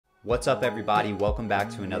What's up, everybody? Welcome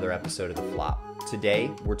back to another episode of The Flop.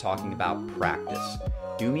 Today, we're talking about practice.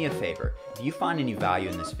 Do me a favor, if you find any value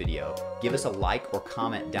in this video, give us a like or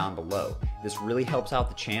comment down below. This really helps out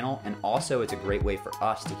the channel, and also it's a great way for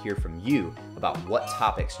us to hear from you about what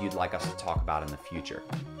topics you'd like us to talk about in the future.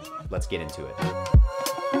 Let's get into it.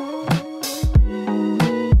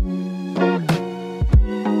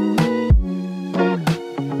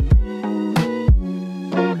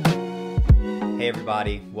 Hey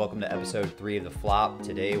everybody, welcome to episode 3 of The Flop.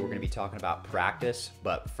 Today we're going to be talking about practice,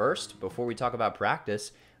 but first, before we talk about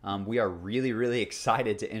practice, we are really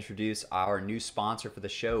excited to introduce our new sponsor for the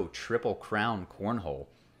show, Triple Crown Cornhole.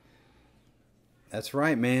 That's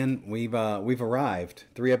right, man. We've arrived.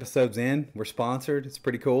 3 episodes in, we're sponsored. It's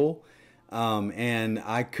pretty cool. And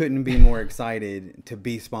I couldn't be more excited to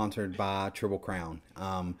be sponsored by Triple Crown.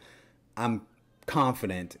 I'm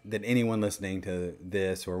confident that anyone listening to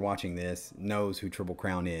this or watching this knows who Triple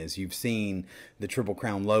Crown is. You've seen the Triple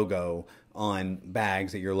Crown logo on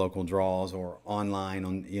bags at your local draws or online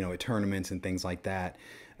on, at tournaments and things like that.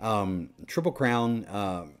 Triple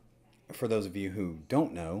Crown, for those of you who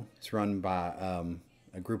don't know, it's run by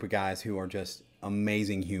a group of guys who are just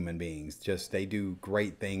amazing human beings. They do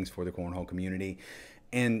great things for the cornhole community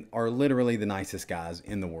and are literally the nicest guys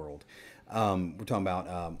in the world. We're talking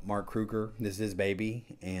about Mark Kruger. This is his baby.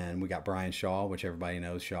 And we got Brian Shaw, which everybody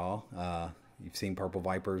knows Shaw. You've seen Purple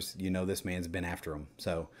Vipers. You know this man's been after him.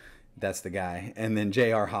 So that's the guy. And then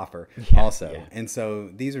J.R. Hopper also. Yeah. And so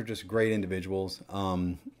these are just great individuals.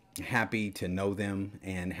 Happy to know them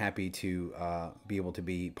and happy to be able to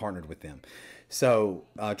be partnered with them. So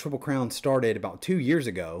Triple Crown started about 2 years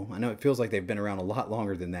ago. I know it feels like they've been around a lot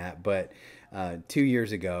longer than that, but 2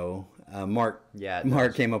 years ago, Mark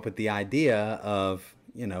came up with the idea of,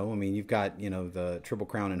 you've got, the Triple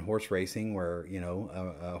Crown in horse racing where,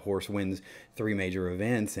 a horse wins 3 major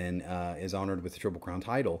events and is honored with the Triple Crown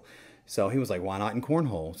title. So he was like, why not in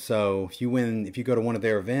cornhole? So if you go to one of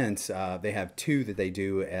their events, they have 2 that they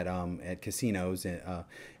do at casinos.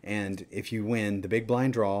 And if you win the big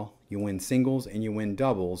blind draw, you win singles and you win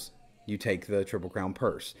doubles, you take the Triple Crown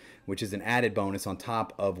purse, which is an added bonus on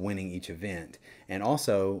top of winning each event. And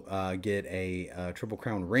also get a Triple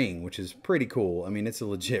Crown ring, which is pretty cool. I mean, it's a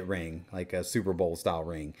legit ring, like a Super Bowl style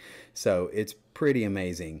ring. So it's pretty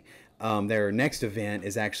amazing. Their next event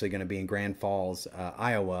is actually going to be in Grand Falls,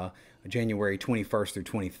 Iowa, January 21st through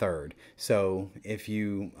 23rd. So if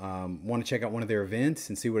you want to check out one of their events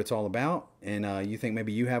and see what it's all about, and you think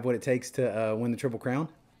maybe you have what it takes to win the Triple Crown,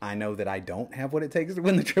 I know that I don't have what it takes to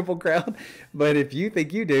win the Triple Crown, but if you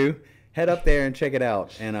think you do, head up there and check it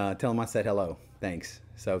out and tell them I said hello. Thanks.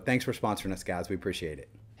 So thanks for sponsoring us, guys. We appreciate it.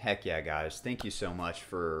 Heck yeah, guys. Thank you so much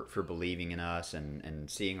for believing in us and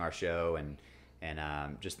seeing our show and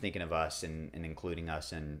just thinking of us and including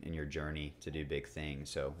us in your journey to do big things.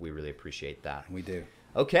 So we really appreciate that. We do.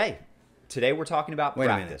 Okay. Today we're talking about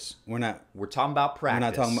practice. We're talking about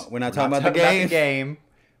practice. We're not talking about the game.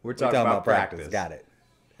 We're talking about practice. Got it.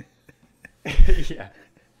 Yeah.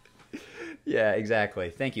 Yeah, exactly.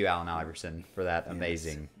 Thank you, Alan Iverson, for that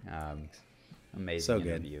amazing so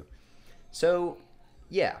interview. Good. So,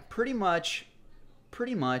 yeah, pretty much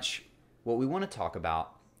what we want to talk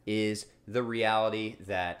about is the reality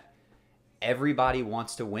that everybody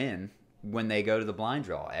wants to win when they go to the blind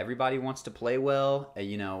draw. Everybody wants to play well.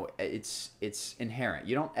 It's inherent.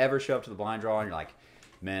 You don't ever show up to the blind draw and you're like,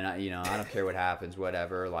 man, I don't care what happens,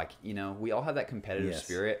 whatever. We all have that competitive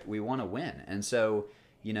spirit. We want to win. And so,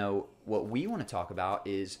 what we want to talk about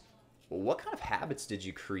is, what kind of habits did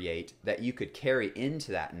you create that you could carry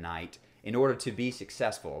into that night in order to be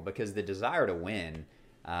successful? Because the desire to win,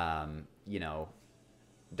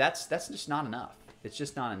 that's just not enough. It's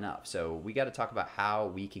just not enough. So we got to talk about how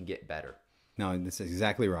we can get better. No, this is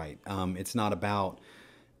exactly right. It's not about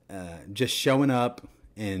just showing up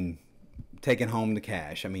and taking home the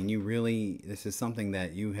cash. I mean, this is something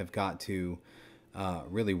that you have got to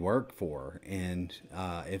really work for. And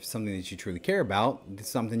if something that you truly care about, it's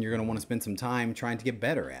something you're going to want to spend some time trying to get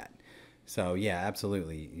better at. So yeah,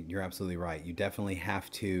 absolutely. You're absolutely right. You definitely have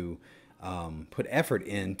to put effort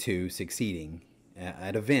into succeeding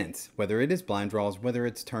at events, whether it is blind draws, whether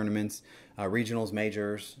it's tournaments, regionals,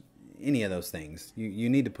 majors, any of those things. You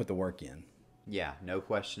need to put the work in. Yeah, no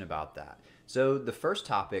question about that. So the first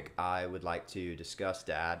topic I would like to discuss,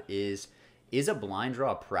 Dad, is a blind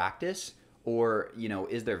draw practice, or,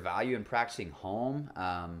 is there value in practicing home?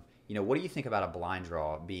 What do you think about a blind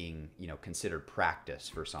draw being, considered practice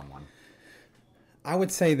for someone? I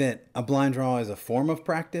would say that a blind draw is a form of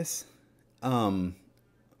practice, but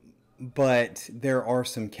there are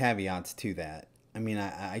some caveats to that. I mean,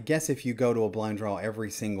 I guess if you go to a blind draw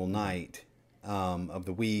every single night of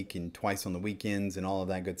the week and twice on the weekends and all of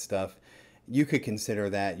that good stuff, you could consider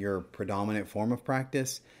that your predominant form of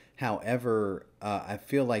practice. However, I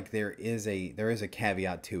feel like there is a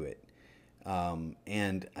caveat to it,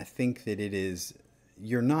 and I think that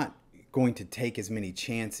you're not going to take as many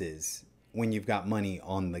chances when you've got money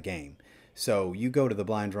on the game. So you go to the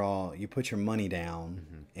blind draw, you put your money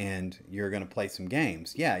down, and you're going to play some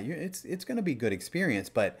games. Yeah, it's going to be good experience,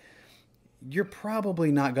 but you're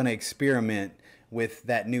probably not going to experiment with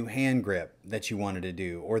that new hand grip that you wanted to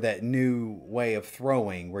do, or that new way of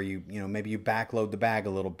throwing where maybe you backload the bag a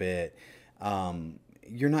little bit.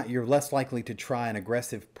 You're less likely to try an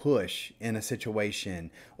aggressive push in a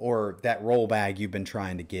situation, or that roll bag you've been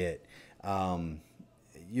trying to get.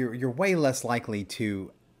 You're way less likely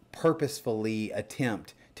to purposefully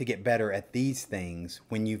attempt to get better at these things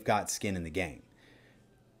when you've got skin in the game.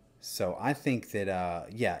 So I think that,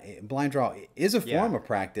 blind draw is a form of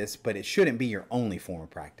practice, but it shouldn't be your only form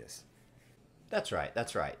of practice. That's right.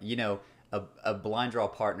 That's right. A blind draw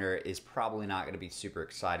partner is probably not going to be super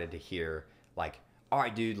excited to hear, like, all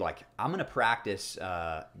right, dude, like, I'm going to practice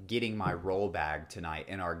getting my roll bag tonight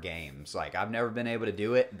in our games. Like, I've never been able to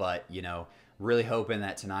do it, but, really hoping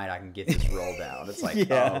that tonight I can get this roll down. It's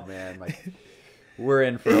like, oh, man, like, we're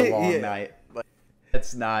in for a long night. Like,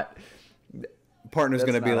 that's not... Partner's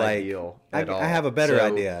going to be like, I have a better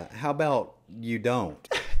idea. How about you don't?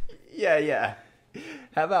 Yeah.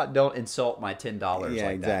 How about don't insult my $10 like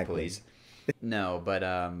exactly. that, please? No, but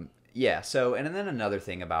so, and then another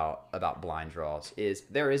thing about blind draws is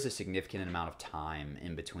there is a significant amount of time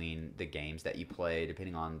in between the games that you play,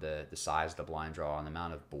 depending on the size of the blind draw and the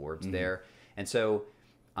amount of boards there. And so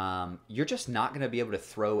you're just not going to be able to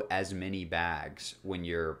throw as many bags when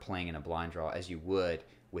you're playing in a blind draw as you would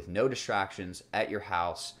with no distractions at your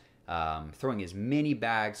house, throwing as many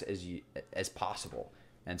bags as possible.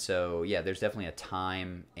 And so, yeah, there's definitely a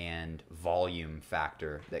time and volume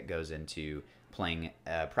factor that goes into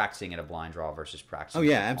practicing at a blind draw versus practicing. Oh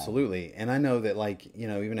yeah, absolutely. And I know that, like,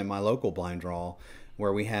 even at my local blind draw,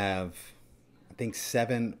 where we have, I think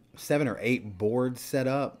seven or eight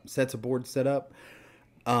sets of boards set up.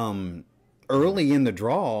 Early in the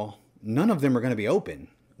draw, none of them are going to be open.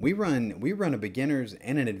 We run a beginners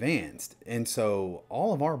and an advanced, and so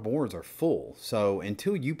all of our boards are full. So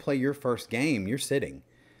until you play your first game, you're sitting.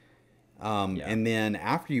 And then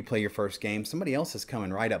after you play your first game, somebody else is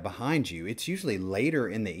coming right up behind you. It's usually later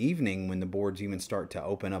in the evening when the boards even start to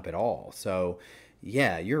open up at all. So,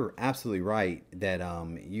 yeah, you're absolutely right that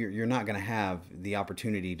you're not going to have the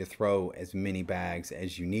opportunity to throw as many bags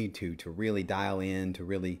as you need to really dial in, to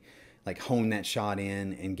really like hone that shot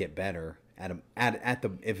in and get better at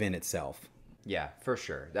the event itself. Yeah, for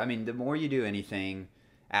sure. I mean, the more you do anything,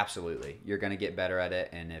 absolutely, you're going to get better at it.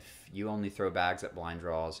 And if you only throw bags at blind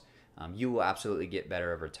draws, you will absolutely get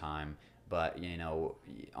better over time. But,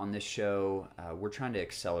 on this show, we're trying to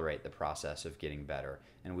accelerate the process of getting better.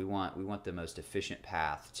 And we want the most efficient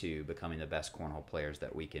path to becoming the best cornhole players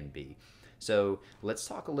that we can be. So let's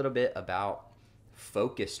talk a little bit about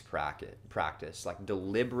focused practice, like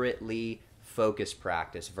deliberately focused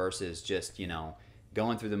practice versus just,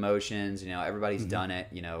 going through the motions. Everybody's done it.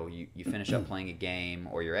 You finish up playing a game,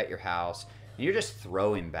 or you're at your house and you're just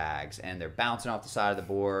throwing bags and they're bouncing off the side of the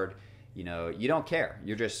board. You don't care.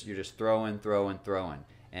 You're just throwing.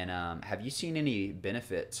 And have you seen any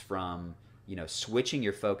benefits from, switching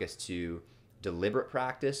your focus to deliberate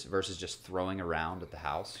practice versus just throwing around at the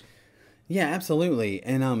house? Yeah, absolutely.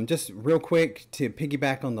 And just real quick to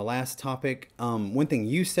piggyback on the last topic, one thing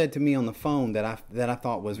you said to me on the phone that I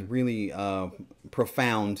thought was really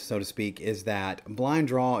profound, so to speak, is that blind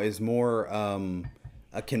draw is more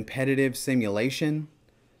a competitive simulation.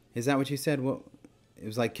 Is that what you said? What? It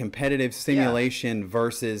was like competitive simulation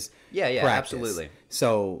versus practice. Absolutely.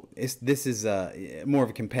 So this is more of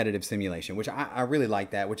a competitive simulation, which I really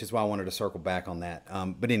like that, which is why I wanted to circle back on that.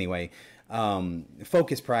 But anyway,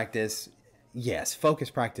 focus practice. Yes, focus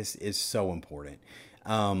practice is so important.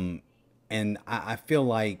 And I feel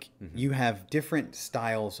like you have different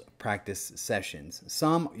styles of practice sessions.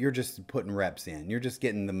 Some you're just putting reps in. You're just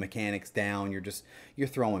getting the mechanics down. You're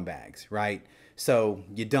throwing bags, right? So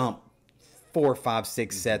you dump 4, 5,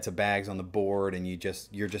 6 sets of bags on the board, and you're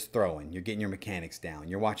just throwing. You're getting your mechanics down.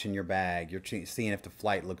 You're watching your bag. You're seeing if the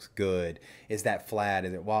flight looks good. Is that flat?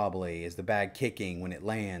 Is it wobbly? Is the bag kicking when it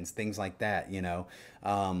lands? Things like that.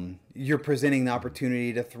 You're presenting the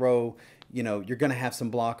opportunity to throw. You're going to have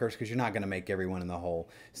some blockers because you're not going to make everyone in the hole.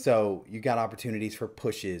 So you got opportunities for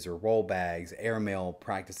pushes or roll bags, airmail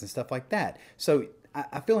practice, and stuff like that. So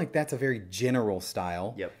I feel like that's a very general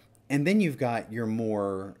style. Yep. And then you've got your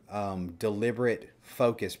more deliberate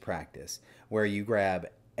focus practice where you grab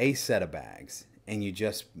a set of bags and you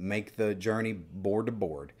just make the journey board to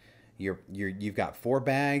board. You've got 4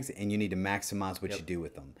 bags and you need to maximize what you do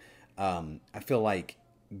with them. I feel like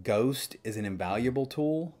Ghost is an invaluable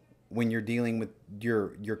tool when you're dealing with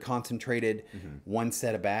your concentrated one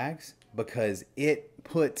set of bags, because it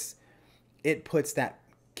puts that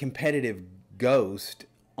competitive Ghost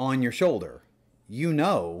on your shoulder. You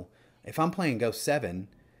know, if I'm playing Ghost 7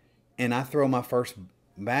 and I throw my first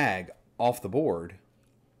bag off the board,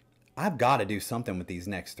 I've got to do something with these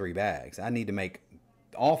next 3 bags. I need to make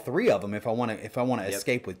all 3 of them if I want to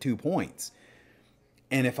escape with 2 points.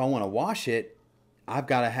 And if I want to wash it, I've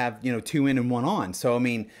got to have, 2 in and 1 on. So I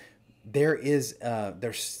mean, there's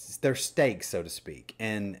stakes, so to speak.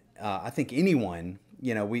 And I think anyone,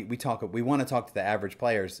 we want to talk to the average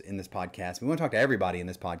players in this podcast. We want to talk to everybody in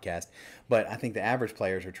this podcast, but I think the average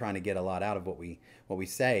players are trying to get a lot out of what we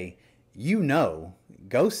say.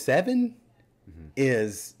 Ghost 7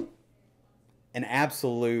 is an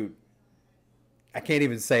absolute, I can't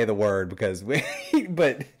even say the word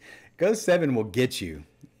but Ghost 7 will get you.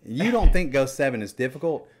 You don't think Ghost 7 is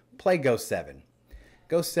difficult? Play Ghost 7.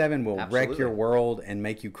 Ghost 7 will wreck your world and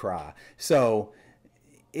make you cry. So,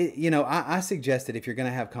 I suggest that if you're going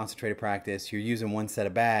to have concentrated practice, you're using one set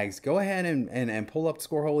of bags, go ahead and pull up the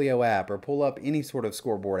Scoreholio app or pull up any sort of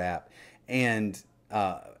scoreboard app and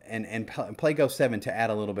play Ghost 7 to add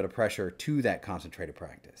a little bit of pressure to that concentrated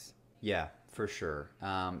practice. Yeah, for sure.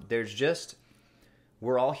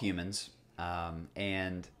 We're all humans,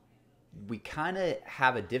 and we kind of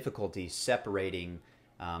have a difficulty separating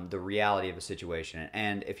the reality of a situation.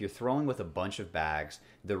 And if you're throwing with a bunch of bags,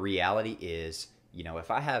 the reality is,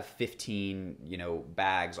 if I have 15,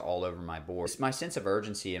 bags all over my board, it's my sense of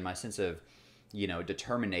urgency and my sense of,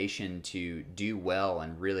 determination to do well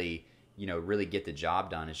and really get the job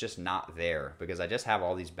done is just not there because I just have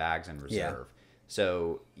all these bags in reserve. Yeah.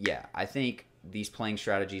 So, yeah, I think these playing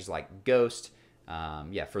strategies like Ghost,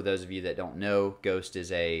 for those of you that don't know, Ghost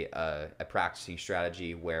is a practicing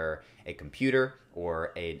strategy where a computer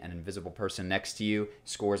or an invisible person next to you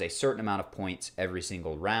scores a certain amount of points every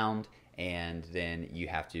single round, and then you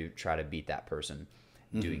have to try to beat that person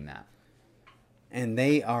doing that. And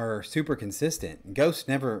they are super consistent. Ghost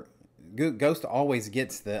always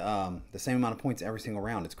gets the same amount of points every single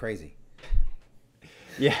round. It's crazy.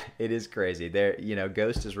 Yeah, it is crazy.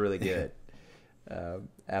 Ghost is really good.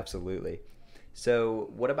 Absolutely.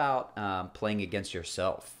 So what about playing against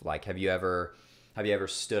yourself? Like, have you ever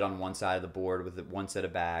stood on one side of the board with one set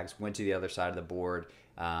of bags, went to the other side of the board?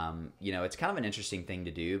 It's kind of an interesting thing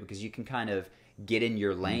to do because you can kind of get in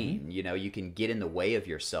your lane. You can get in the way of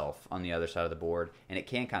yourself on the other side of the board, and it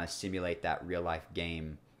can kind of simulate that real life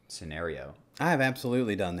game scenario. I have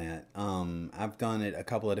absolutely done that. I've done it a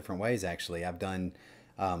couple of different ways, actually. I've done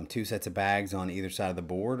 2 sets of bags on either side of the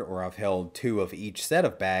board, or I've held 2 of each set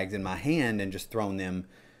of bags in my hand and just thrown them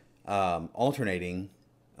alternating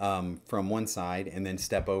from one side and then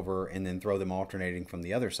step over and then throw them alternating from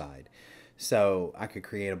the other side. So I could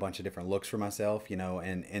create a bunch of different looks for myself,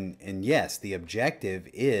 and yes, the objective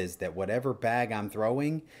is that whatever bag I'm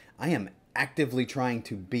throwing, I am actively trying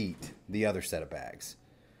to beat the other set of bags.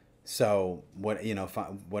 So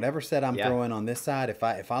whatever set I'm throwing on this side,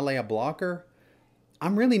 if I lay a blocker,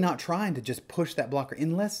 I'm really not trying to just push that blocker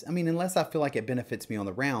unless I feel like it benefits me on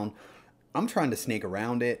the round. I'm trying to sneak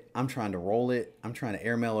around it. I'm trying to roll it. I'm trying to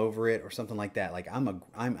airmail over it or something like that. Like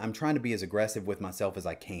I'm trying to be as aggressive with myself as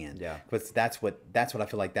I can. Yeah. But that's what I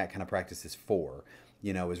feel like that kind of practice is for.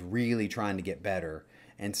 Is really trying to get better.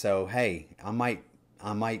 And so, hey, I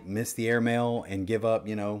might miss the airmail and give up,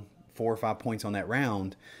 4 or 5 points on that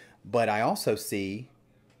round. But I also see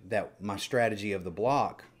that my strategy of the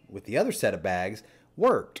block with the other set of bags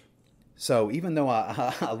worked. So even though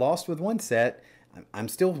I lost with one set, I'm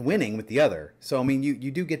still winning with the other. So,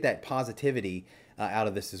 you do get that positivity out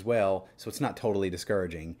of this as well. So it's not totally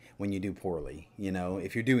discouraging when you do poorly.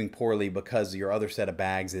 If you're doing poorly because your other set of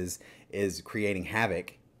bags is creating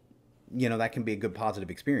havoc, that can be a good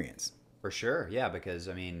positive experience. For sure. Yeah. Because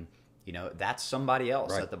that's somebody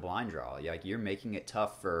else at the blind draw. Like, you're making it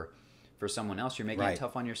tough for someone else. You're making it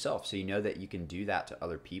tough on yourself. So you know that you can do that to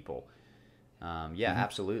other people.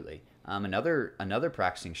 Absolutely. Another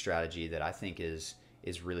practicing strategy that I think is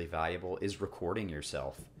really valuable is recording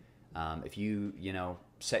yourself. If you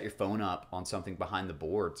set your phone up on something behind the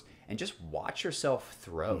boards and just watch yourself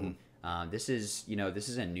throw. This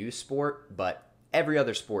is a new sport, but every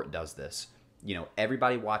other sport does this.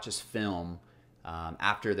 Everybody watches film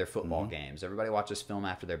after their football games. Everybody watches film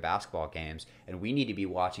after their basketball games, and we need to be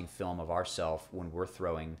watching film of ourselves when we're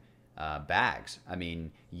throwing bags. I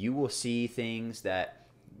mean, you will see things that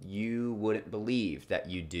you wouldn't believe that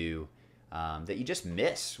you do, that you just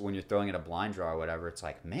miss when you're throwing at a blind draw or whatever. It's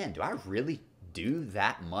like, man, do I really do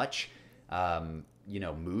that much,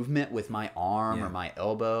 movement with my arm or my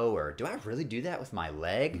elbow, or do I really do that with my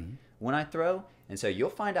leg when I throw? And so you'll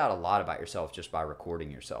find out a lot about yourself just by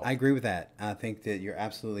recording yourself. I agree with that. I think that you're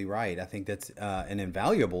absolutely right. I think that's an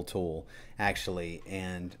invaluable tool, actually.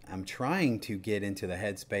 And I'm trying to get into the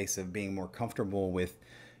headspace of being more comfortable with,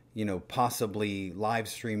 possibly live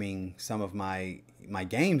streaming some of my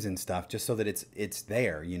games and stuff, just so that it's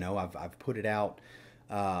there. I've put it out,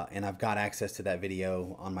 and I've got access to that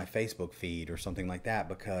video on my Facebook feed or something like that,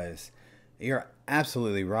 because you're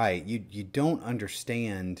absolutely right. You don't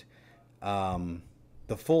understand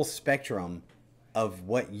the full spectrum of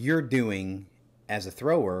what you're doing as a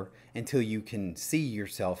thrower until you can see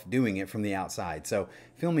yourself doing it from the outside. So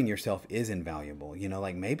filming yourself is invaluable.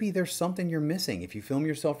 Like maybe there's something you're missing. If you film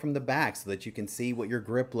yourself from the back so that you can see what your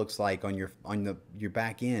grip looks like on your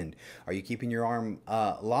back end. Are you keeping your arm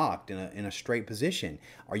locked in a straight position?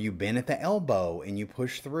 Are you bent at the elbow and you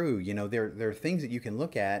push through? There are things that you can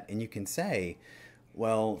look at and you can say,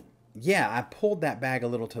 well, yeah, I pulled that bag a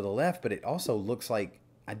little to the left, but it also looks like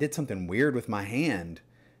I did something weird with my hand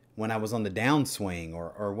when I was on the downswing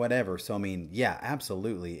or whatever. So, I mean, yeah,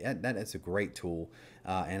 absolutely. That is a great tool,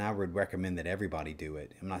 and I would recommend that everybody do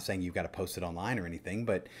it. I'm not saying you've got to post it online or anything,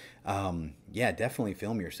 but yeah, definitely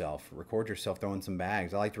film yourself. Record yourself throwing some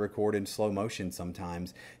bags. I like to record in slow motion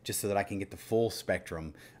sometimes just so that I can get the full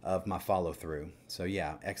spectrum of my follow through. So,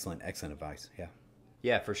 yeah, excellent advice. Yeah.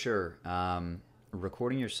 Yeah, for sure.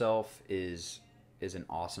 Recording yourself is an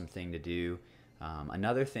awesome thing to do.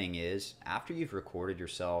 Another thing is, after you've recorded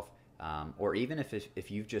yourself, or even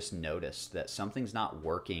if you've just noticed that something's not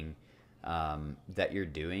working that you're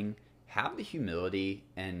doing, have the humility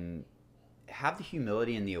and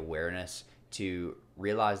the awareness to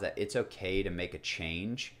realize that it's okay to make a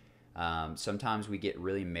change. Sometimes we get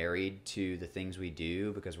really married to the things we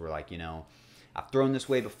do because we're like, I've thrown this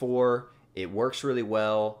way before. It works really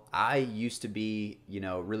well. I used to be,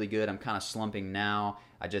 really good. I'm kind of slumping now.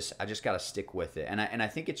 I just got to stick with it. And I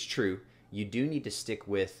think it's true. You do need to stick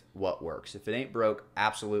with what works. If it ain't broke,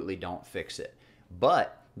 absolutely don't fix it.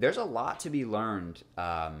 But there's a lot to be learned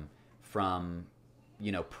from,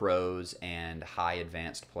 pros and high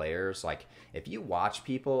advanced players. Like if you watch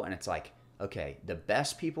people and it's like, okay, the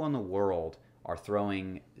best people in the world are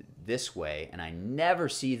throwing this way and I never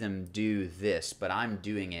see them do this, but I'm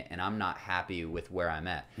doing it and I'm not happy with where I'm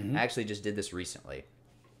at. I actually just did this recently.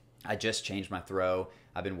 I just changed my throw.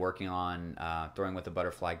 I've been working on throwing with a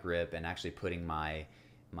butterfly grip and actually putting my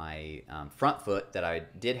front foot that I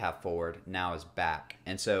did have forward now is back.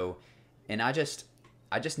 And I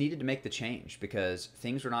just needed to make the change because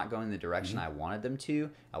things were not going the direction I wanted them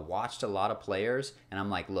to. I watched a lot of players, and I'm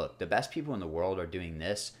like, look, the best people in the world are doing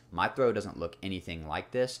this. My throw doesn't look anything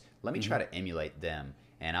like this. Let me try to emulate them,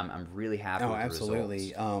 and I'm really happy with the absolutely.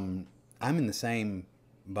 results. I'm in the same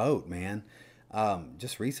boat, man.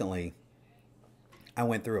 Just recently, I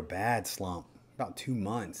went through a bad slump. About 2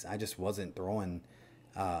 months, I just wasn't throwing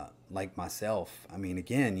like myself. I mean,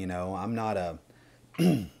 again, I'm not a...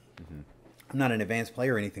 I'm not an advanced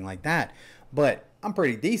player or anything like that, but I'm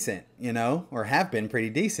pretty decent, or have been pretty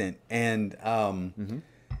decent. And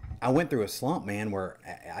I went through a slump, man, where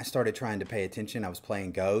I started trying to pay attention. I was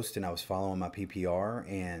playing Ghost and I was following my PPR,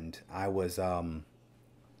 and I was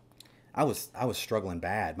struggling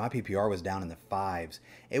bad. My PPR was down in the 5s.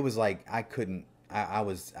 It was like I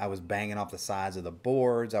was banging off the sides of the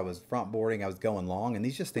boards. I was front boarding. I was going long, and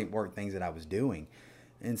these just weren't things that I was doing.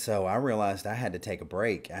 And so I realized I had to take a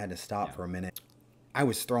break. I had to stop for a minute. I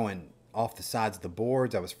was throwing off the sides of the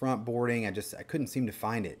boards. I was front boarding. I couldn't seem to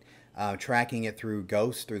find it. Tracking it through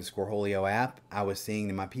Ghost, through the Scoreholio app, I was seeing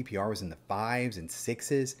that my PPR was in the 5s and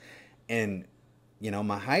 6s. And,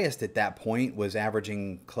 my highest at that point was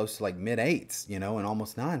averaging close to like mid-8s, and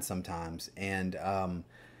almost 9 sometimes. And,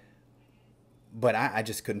 but I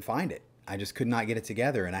just couldn't find it. I just could not get it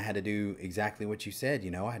together, and I had to do exactly what you said.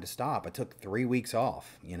 I had to stop. I took 3 weeks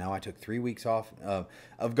off. I took 3 weeks off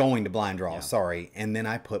of going to blind draw, and then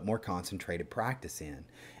I put more concentrated practice in,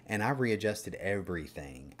 and I readjusted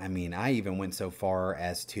everything. I mean, I even went so far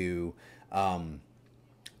as to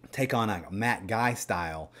take on a Matt Guy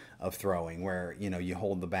style of throwing, where you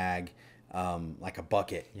hold the bag like a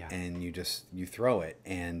bucket, and you throw it,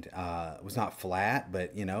 and it was not flat,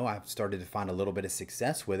 but I've started to find a little bit of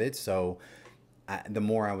success with it. So the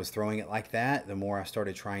more I was throwing it like that, the more I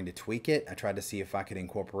started trying to tweak it. I tried to see if I could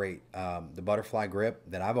incorporate the butterfly grip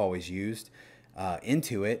that I've always used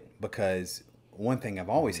into it, because one thing I've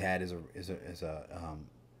always had is a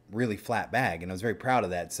really flat bag, and I was very proud of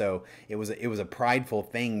that. So it was a prideful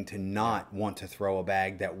thing to not want to throw a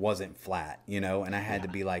bag that wasn't flat, you know. And I had to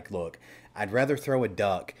be like, look, I'd rather throw a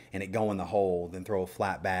duck and it go in the hole than throw a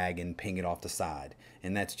flat bag and ping it off the side.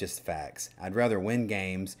 And that's just facts. I'd rather win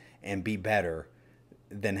games and be better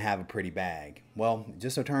than have a pretty bag. Well, it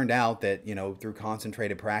just so turned out that, you know, through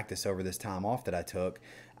concentrated practice over this time off that I took,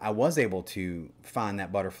 I was able to find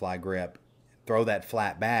that butterfly grip, throw that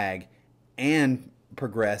flat bag, and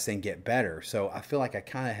progress and get better. So I feel like I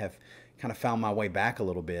kind of found my way back a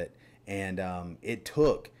little bit, and it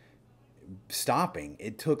took stopping.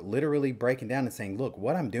 It took literally breaking down and saying, look,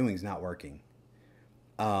 what I'm doing is not working.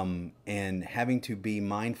 And having to be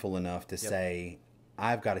mindful enough to say,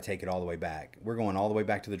 I've got to take it all the way back. We're going all the way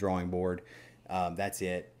back to the drawing board. That's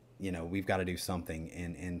it. You know, we've got to do something.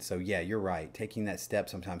 And so, yeah, you're right. Taking that step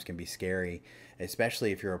sometimes can be scary,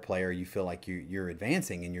 especially if you're a player, you feel like you're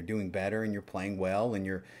advancing and you're doing better and you're playing well and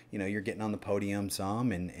you're getting on the podium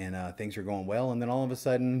some and things are going well. And then all of a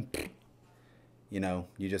sudden, you know,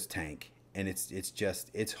 you just tank. And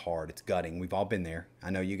it's hard. It's gutting. We've all been there. I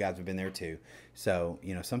know you guys have been there too. So,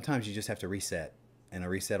 you know, sometimes you just have to reset, and a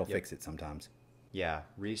reset will fix it sometimes. Yeah,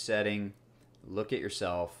 resetting, look at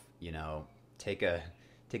yourself, you know, take a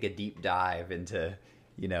deep dive into,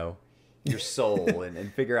 you know, your soul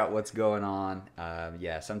and figure out what's going on.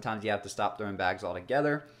 Sometimes you have to stop throwing bags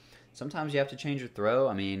altogether. Sometimes you have to change your throw.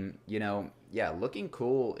 I mean, you know, looking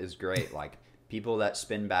cool is great. Like people that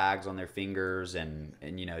spin bags on their fingers and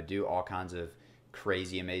you know, do all kinds of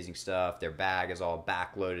crazy, amazing stuff. Their bag is all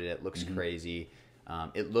backloaded. It looks crazy.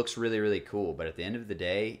 It looks really, really cool. But at the end of the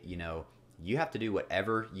day, you know, you have to do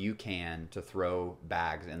whatever you can to throw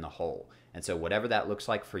bags in the hole. And so whatever that looks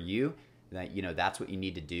like for you, that, you know, that's what you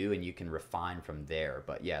need to do, and you can refine from there.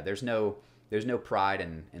 But yeah, there's no pride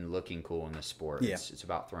in looking cool in this sport. Yeah. It's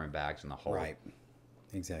about throwing bags in the hole. Right.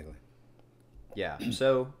 Exactly. Yeah.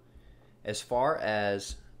 So as far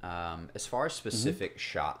as specific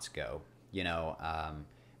shots go, you know,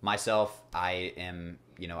 myself, I'm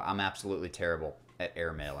absolutely terrible at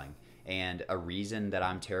airmailing. And a reason that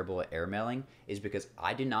I'm terrible at airmailing is because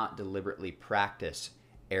I do not deliberately practice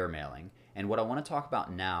airmailing. And what I want to talk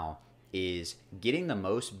about now is getting the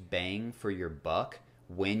most bang for your buck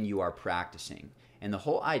when you are practicing. And the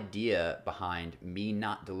whole idea behind me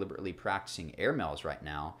not deliberately practicing airmails right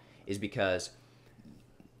now is because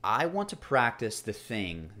I want to practice the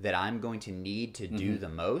thing that I'm going to need to do the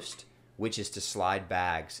most, which is to slide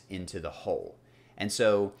bags into the hole. And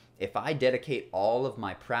so if I dedicate all of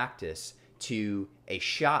my practice to a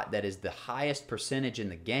shot that is the highest percentage in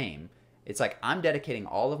the game, it's like I'm dedicating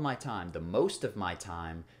all of my time, the most of my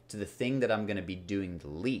time, to the thing that I'm going to be doing the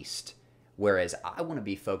least. Whereas I want to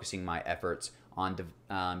be focusing my efforts on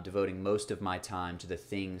devoting most of my time to the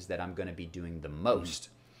things that I'm going to be doing the most.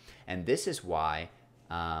 And this is why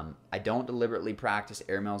I don't deliberately practice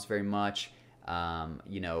airmails very much.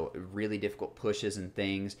 Really difficult pushes and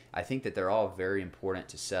things. I think that they're all very important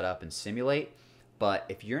to set up and simulate. But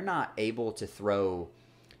if you're not able to throw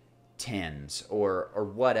tens or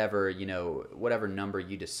whatever, whatever number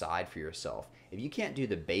you decide for yourself, if you can't do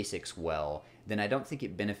the basics well, then I don't think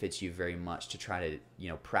it benefits you very much to try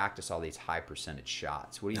to, practice all these high percentage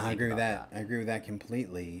shots. What do you think? I agree with that. I agree with that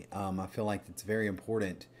completely. I feel like it's very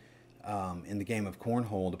important in the game of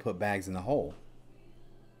cornhole to put bags in the hole.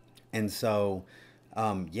 And so,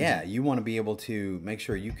 you want to be able to make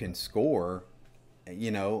sure you can score,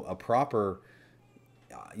 a proper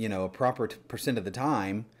percent of the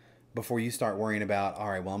time before you start worrying about, all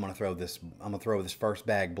right, well, I'm going to throw this first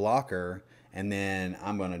bag blocker, and then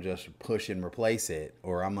I'm going to just push and replace it,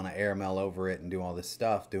 or I'm going to airmail over it and do all this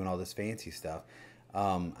stuff, doing all this fancy stuff.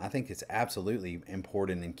 I think it's absolutely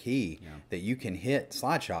important and key that you can hit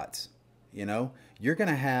slide shots. You're going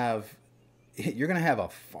to have a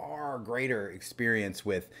far greater experience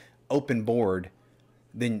with open board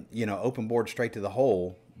than, open board straight to the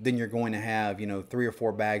hole, then you're going to have, 3 or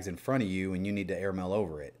 4 bags in front of you and you need to airmail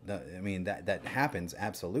over it. That happens.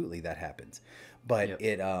 Absolutely. That happens. But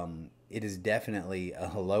it is definitely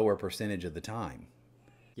a lower percentage of the time.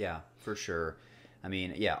 Yeah, for sure.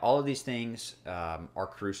 All of these things are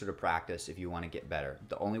crucial to practice if you want to get better.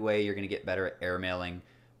 The only way you're going to get better at airmailing,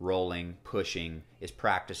 rolling, pushing is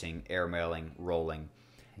practicing airmailing, rolling,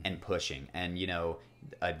 and pushing. And,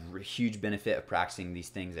 a huge benefit of practicing these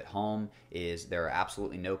things at home is there are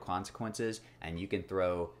absolutely no consequences, and you can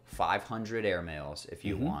throw 500 airmails if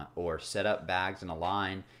you want, or set up bags in a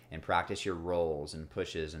line and practice your rolls and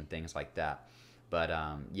pushes and things like that. But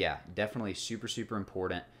definitely super, super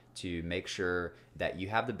important to make sure that you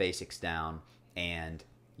have the basics down and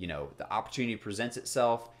the opportunity presents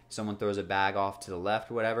itself, someone throws a bag off to the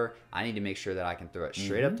left or whatever, I need to make sure that I can throw it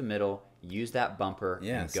straight up the middle, use that bumper,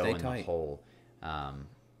 and go in the hole.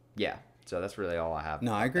 Yeah, so that's really all I have.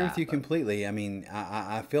 No, I agree with you completely. I mean,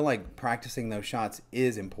 I feel like practicing those shots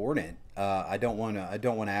is important. I don't want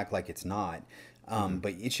to act like it's not.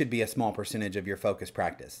 But it should be a small percentage of your focus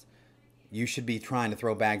practice. You should be trying to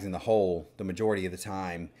throw bags in the hole the majority of the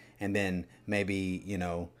time, and then maybe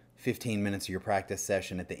 15 minutes of your practice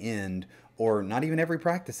session at the end, or not even every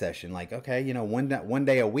practice session. Like, okay, one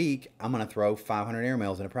day a week, I'm going to throw 500 air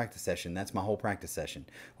mails in a practice session. That's my whole practice session.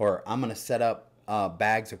 Or I'm going to set up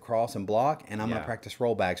bags across and block, and I'm going to practice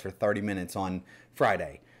roll bags for 30 minutes on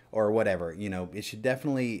Friday or whatever. It should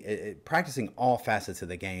definitely, practicing all facets of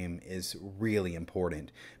the game is really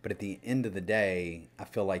important. But at the end of the day, I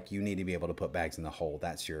feel like you need to be able to put bags in the hole.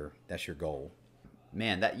 That's your goal.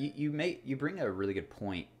 Man, that you bring a really good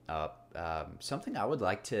point up. Something I would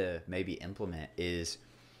like to maybe implement is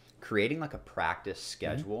creating like a practice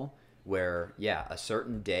schedule where, a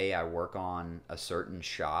certain day I work on a certain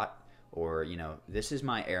shot, or this is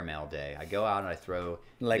my airmail day. I go out and I throw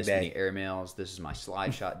this many airmails. This is my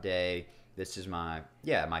slide shot day. This is my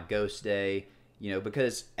ghost day.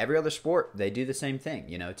 Because every other sport, they do the same thing.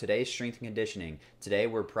 Today's strength and conditioning. Today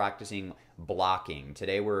we're practicing blocking.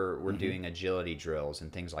 Today we're doing agility drills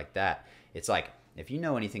and things like that. It's like, if you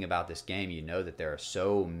know anything about this game, you know that there are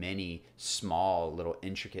so many small little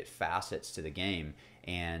intricate facets to the game.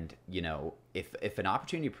 And if an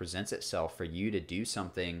opportunity presents itself for you to do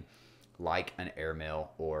something like an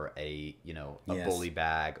airmail or a bully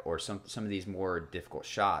bag or some of these more difficult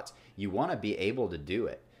shots, you want to be able to do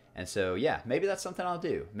it. And so maybe that's something I'll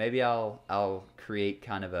do. Maybe I'll create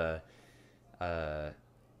kind of a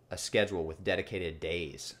schedule with dedicated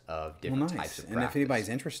days of different types of practice. And if anybody's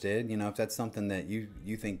interested, if that's something that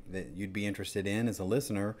you think that you'd be interested in as a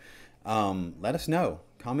listener, let us know.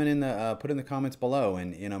 Comment in the put in the comments below,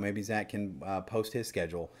 and maybe Zach can post his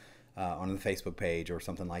schedule on the Facebook page or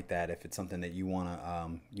something like that, if it's something that you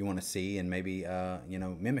wanna see and maybe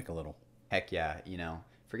mimic a little. Heck yeah,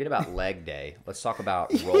 forget about leg day. Let's talk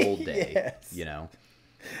about roll day.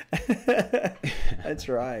 That's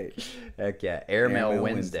right. Heck yeah, airmail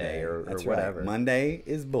Wednesday or whatever. Right. Monday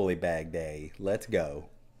is bully bag day. Let's go.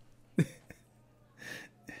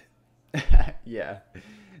 Yeah,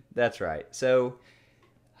 that's right. So,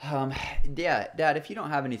 Dad, if you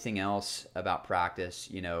don't have anything else about practice,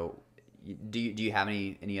 do you have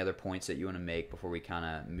any other points that you want to make before we kind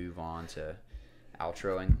of move on to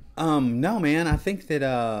outroing? No, man. I think that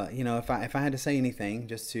if I had to say anything,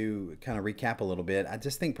 just to kind of recap a little bit, I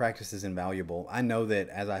just think practice is invaluable. I know that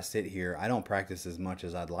as I sit here, I don't practice as much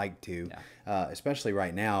as I'd like to, especially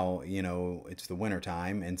right now. It's the winter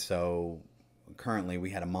time, and so currently we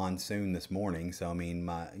had a monsoon this morning. So I mean,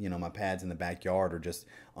 my pads in the backyard are just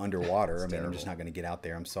underwater. I'm just not going to get out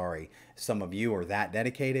there. I'm sorry. Some of you are that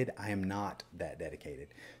dedicated. I am not that dedicated.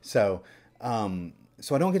 So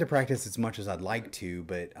I don't get to practice as much as I'd like to,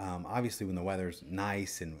 but obviously when the weather's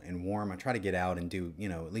nice and warm, I try to get out and do,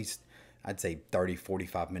 at least I'd say 30,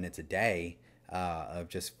 45 minutes a day of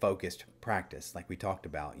just focused practice like we talked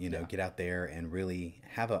about. Get out there and really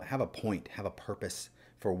have a point, have a purpose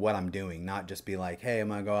for what I'm doing, not just be like, hey, I'm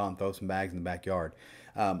going to go out and throw some bags in the backyard,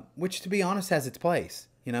 which to be honest has its place.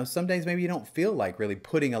 Some days maybe you don't feel like really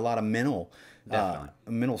putting a lot of mental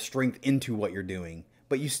strength into what you're doing,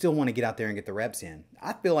 but you still want to get out there and get the reps in.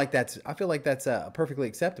 I feel like that's perfectly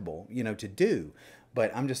acceptable, to do.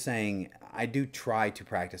 But I'm just saying, I do try to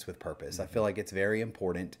practice with purpose. I feel like it's very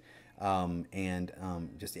important and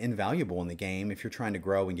just invaluable in the game if you're trying to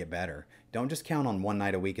grow and get better. Don't just count on one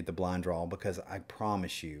night a week at the blind draw, because I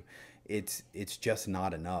promise you, it's just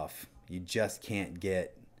not enough. You just can't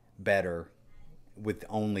get better with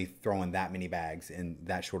only throwing that many bags in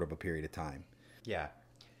that short of a period of time. Yeah.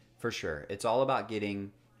 For sure. It's all about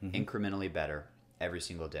getting incrementally better every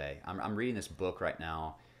single day. I'm reading this book right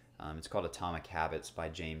now. It's called Atomic Habits by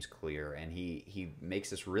James Clear. And he makes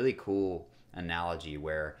this really cool analogy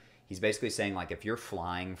where he's basically saying, like, if you're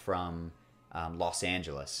flying from Los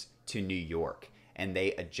Angeles to New York and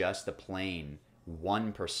they adjust the plane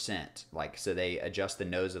 1%, so they adjust the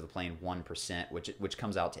nose of the plane 1%, which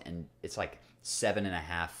comes out to, and it's like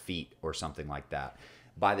 7.5 feet or something like that.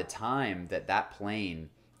 By the time that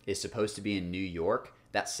plane is supposed to be in New York,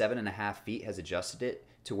 that 7.5 feet has adjusted it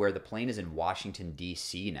to where the plane is in Washington,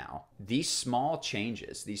 D.C. now. These small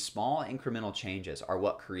changes, these small incremental changes are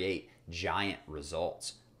what create giant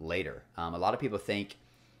results later. A lot of people think,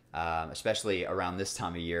 especially around this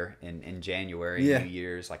time of year in January, New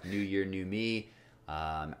Year's, like New Year, New Me,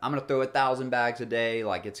 I'm gonna throw 1,000 bags a day.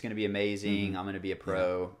 Like, it's gonna be amazing. I'm gonna be a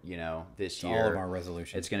pro. You know, this year. All of our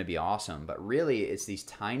resolutions. It's gonna be awesome. But really, it's these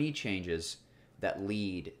tiny changes that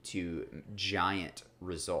lead to giant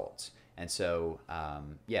results. And so,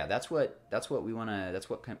 yeah, that's what we want to. That's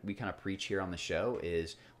what we kind of preach here on the show.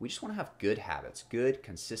 Is we just want to have good habits, good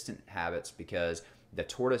consistent habits, because the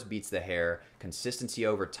tortoise beats the hare. Consistency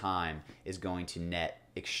over time is going to net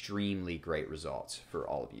extremely great results for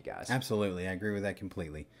all of you guys. Absolutely, I agree with that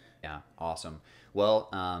completely. Yeah, awesome. Well,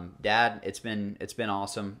 Dad, it's been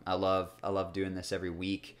awesome. I love doing this every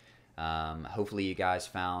week. Hopefully, you guys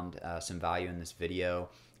found some value in this video.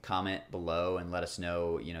 Comment below and let us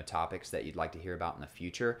know, topics that you'd like to hear about in the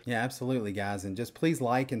future. Yeah, absolutely, guys. And just please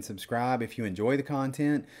like and subscribe if you enjoy the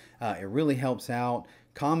content. It really helps out.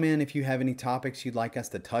 Comment if you have any topics you'd like us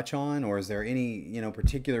to touch on, or is there any,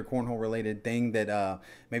 particular cornhole related thing that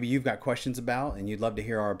maybe you've got questions about and you'd love to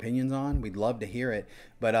hear our opinions on. We'd love to hear it.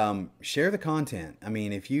 But share the content. I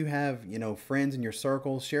mean, if you have, friends in your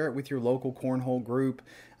circle, share it with your local cornhole group.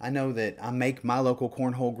 I know that I make my local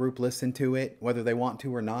cornhole group listen to it, whether they want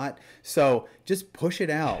to or not. So just push it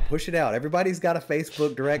out. Push it out. Everybody's got a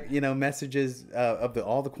Facebook direct, messages of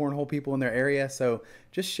all the cornhole people in their area. So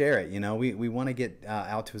just share it. We want to get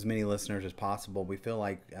out to as many listeners as possible. We feel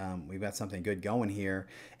like we've got something good going here.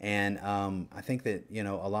 And I think that,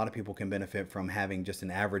 a lot of people can benefit from having just an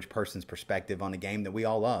average person's perspective on a game that we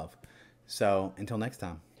all love. So until next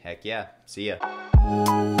time. Heck yeah. See ya.